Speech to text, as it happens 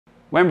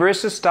When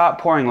baristas start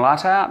pouring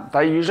latte out,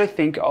 they usually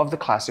think of the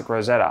classic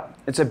rosetta.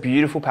 It's a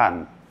beautiful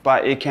pattern,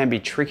 but it can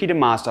be tricky to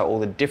master all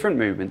the different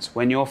movements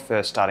when you're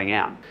first starting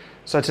out.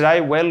 So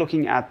today we're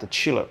looking at the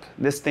Tulip.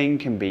 This thing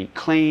can be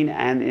clean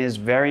and is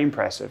very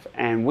impressive,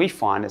 and we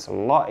find it's a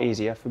lot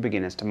easier for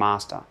beginners to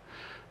master.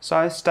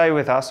 So stay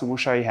with us and we'll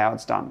show you how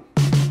it's done.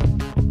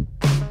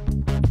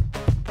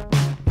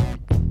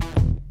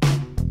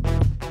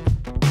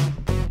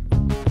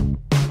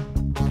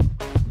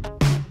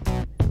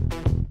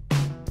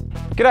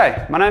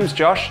 G'day, my name's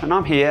Josh and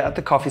I'm here at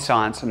the Coffee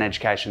Science and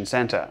Education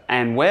Centre,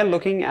 and we're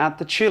looking at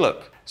the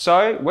Tulip.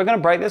 So we're going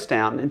to break this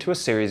down into a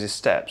series of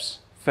steps.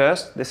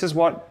 First, this is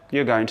what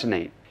you're going to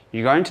need.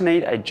 You're going to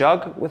need a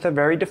jug with a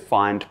very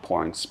defined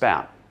pouring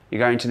spout. You're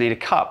going to need a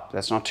cup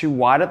that's not too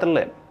wide at the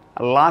lip.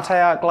 A latte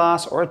art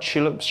glass or a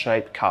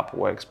tulip-shaped cup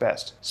works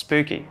best.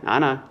 Spooky, I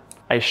know.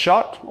 A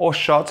shot or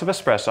shots of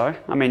espresso,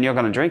 I mean you're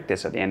going to drink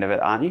this at the end of it,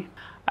 aren't you?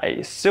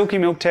 A silky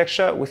milk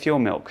texture with your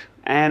milk,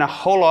 and a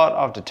whole lot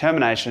of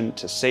determination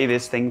to see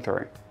this thing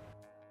through.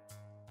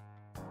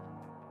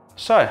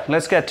 So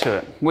let's get to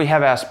it. We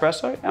have our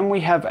espresso and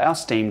we have our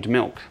steamed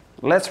milk.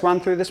 Let's run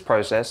through this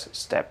process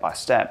step by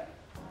step.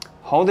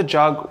 Hold the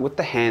jug with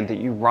the hand that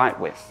you write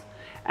with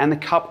and the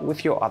cup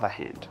with your other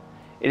hand.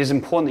 It is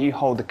important that you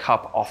hold the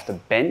cup off the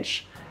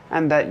bench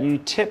and that you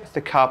tip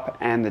the cup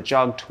and the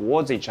jug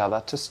towards each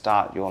other to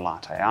start your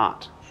latte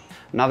art.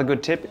 Another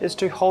good tip is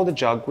to hold the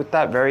jug with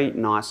that very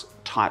nice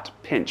tight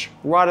pinch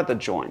right at the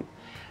join.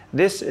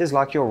 This is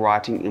like your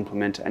writing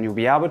implement and you'll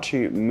be able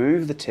to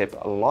move the tip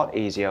a lot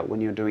easier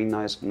when you're doing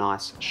those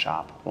nice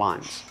sharp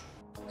lines.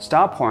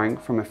 Start pouring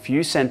from a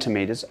few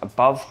centimeters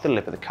above the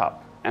lip of the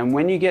cup, and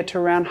when you get to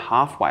around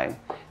halfway,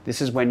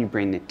 this is when you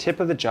bring the tip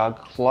of the jug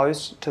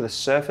close to the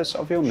surface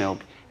of your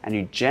milk and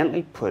you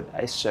gently put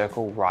a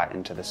circle right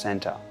into the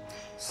center.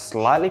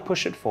 Slightly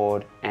push it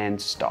forward and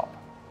stop.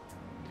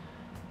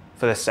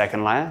 For the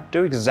second layer,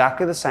 do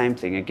exactly the same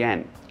thing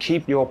again.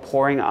 Keep your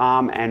pouring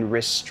arm and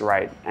wrist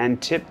straight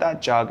and tip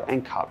that jug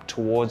and cup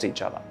towards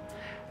each other.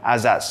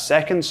 As that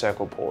second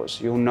circle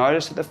pours, you'll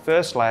notice that the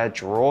first layer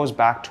draws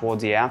back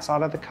towards the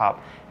outside of the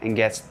cup and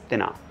gets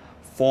thinner,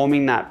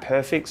 forming that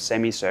perfect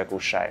semicircle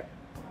shape.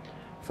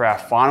 For our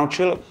final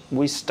tulip,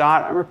 we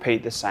start and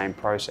repeat the same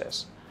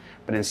process.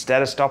 But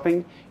instead of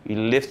stopping, you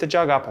lift the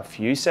jug up a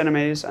few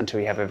centimeters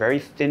until you have a very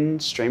thin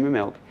stream of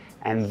milk,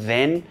 and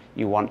then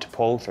you want to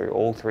pull through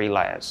all three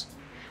layers.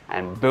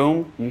 And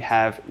boom, you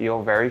have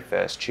your very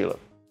first tulip.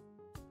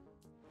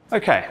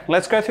 Okay,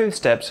 let's go through the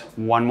steps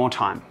one more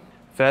time.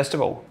 First of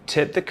all,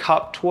 tip the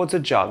cup towards the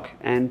jug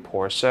and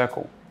pour a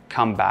circle.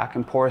 Come back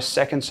and pour a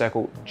second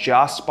circle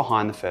just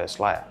behind the first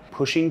layer,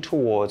 pushing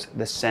towards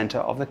the center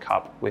of the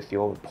cup with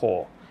your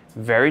pour.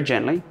 Very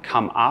gently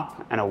come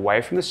up and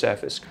away from the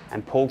surface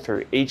and pull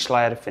through each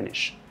layer to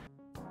finish.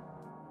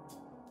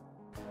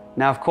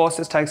 Now, of course,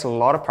 this takes a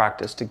lot of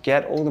practice to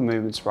get all the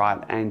movements right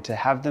and to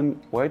have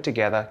them work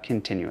together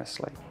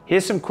continuously.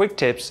 Here's some quick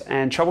tips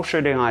and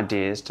troubleshooting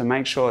ideas to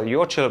make sure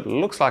your tulip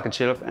looks like a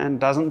tulip and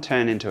doesn't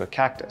turn into a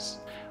cactus.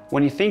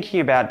 When you're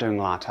thinking about doing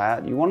latte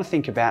art, you want to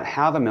think about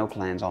how the milk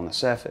lands on the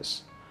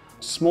surface.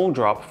 A small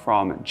drop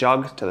from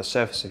jug to the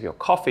surface of your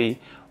coffee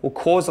will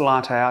cause the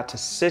latte art to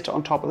sit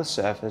on top of the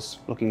surface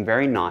looking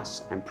very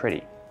nice and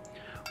pretty.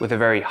 With a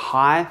very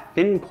high,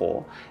 thin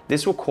pour,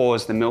 this will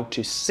cause the milk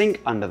to sink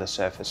under the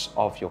surface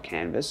of your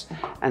canvas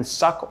and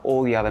suck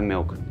all the other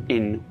milk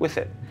in with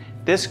it.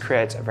 This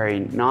creates a very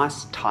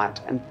nice,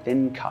 tight and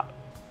thin cut.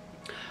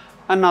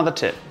 Another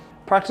tip,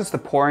 practice the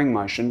pouring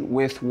motion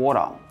with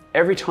water.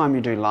 Every time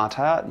you do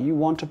latte art, you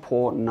want to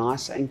pour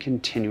nice and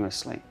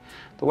continuously.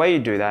 The way you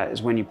do that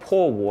is when you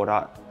pour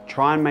water,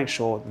 try and make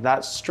sure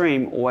that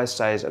stream always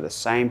stays at the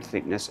same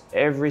thickness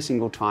every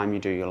single time you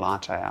do your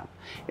latte art.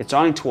 It's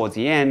only towards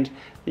the end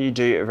that you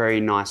do a very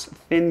nice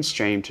thin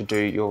stream to do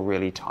your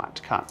really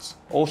tight cuts.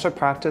 Also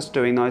practice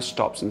doing those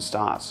stops and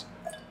starts.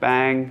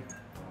 Bang,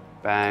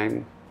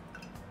 bang,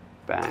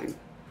 bang.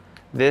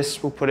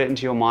 This will put it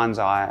into your mind's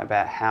eye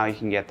about how you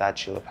can get that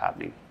tulip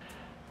happening.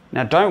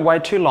 Now don't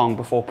wait too long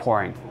before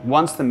pouring.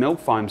 Once the milk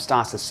foam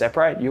starts to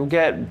separate, you'll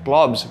get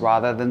blobs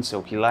rather than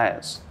silky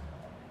layers.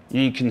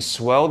 You can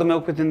swirl the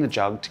milk within the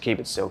jug to keep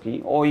it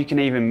silky, or you can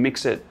even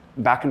mix it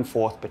back and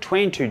forth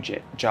between two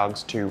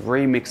jugs to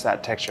remix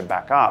that texture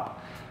back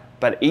up.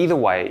 But either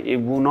way, it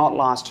will not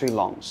last too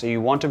long, so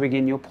you want to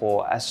begin your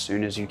pour as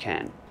soon as you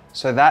can.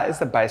 So that is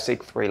the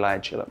basic 3-layer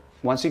tulip.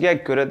 Once you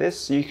get good at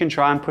this, you can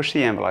try and push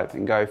the envelope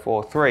and go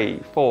for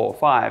 3, 4,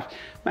 5,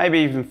 maybe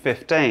even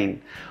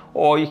 15.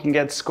 Or you can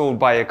get schooled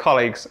by your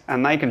colleagues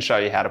and they can show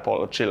you how to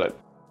pour a tulip.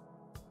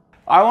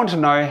 I want to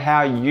know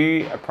how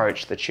you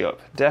approach the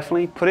tulip.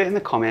 Definitely put it in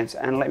the comments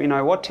and let me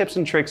know what tips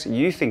and tricks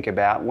you think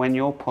about when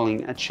you're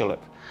pulling a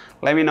tulip.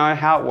 Let me know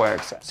how it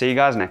works. See you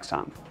guys next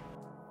time.